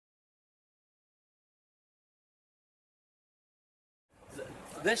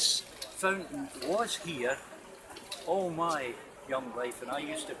this fountain was here all my young life, and I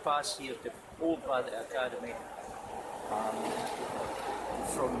used to pass here to Old Bathgate Academy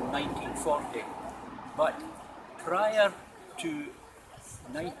from 1940. But prior to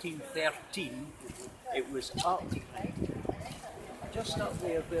 1913, it was up, just up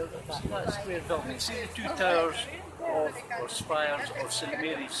there where that square building. See the two towers or spires of St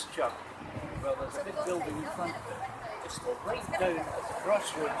Mary's Church? Well, there's a big building in front of it. It's right down at the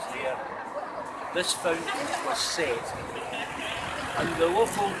crossroads there. This fountain was set, and the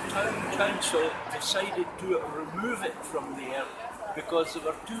local town council decided to remove it from there because there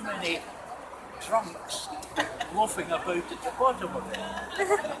were too many trunks loafing about at the bottom of it.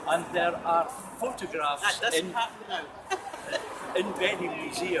 And there are photographs in Benny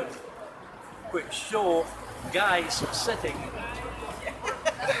Museum which show guys sitting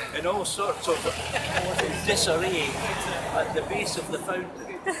in all sorts of disarray at the base of the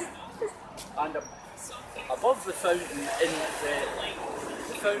fountain. And above the fountain,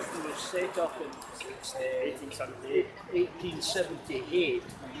 the fountain was set up in 1878,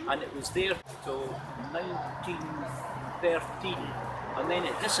 and it was there till 1913, and then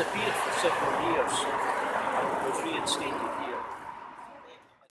it disappeared for several years and it was reinstated.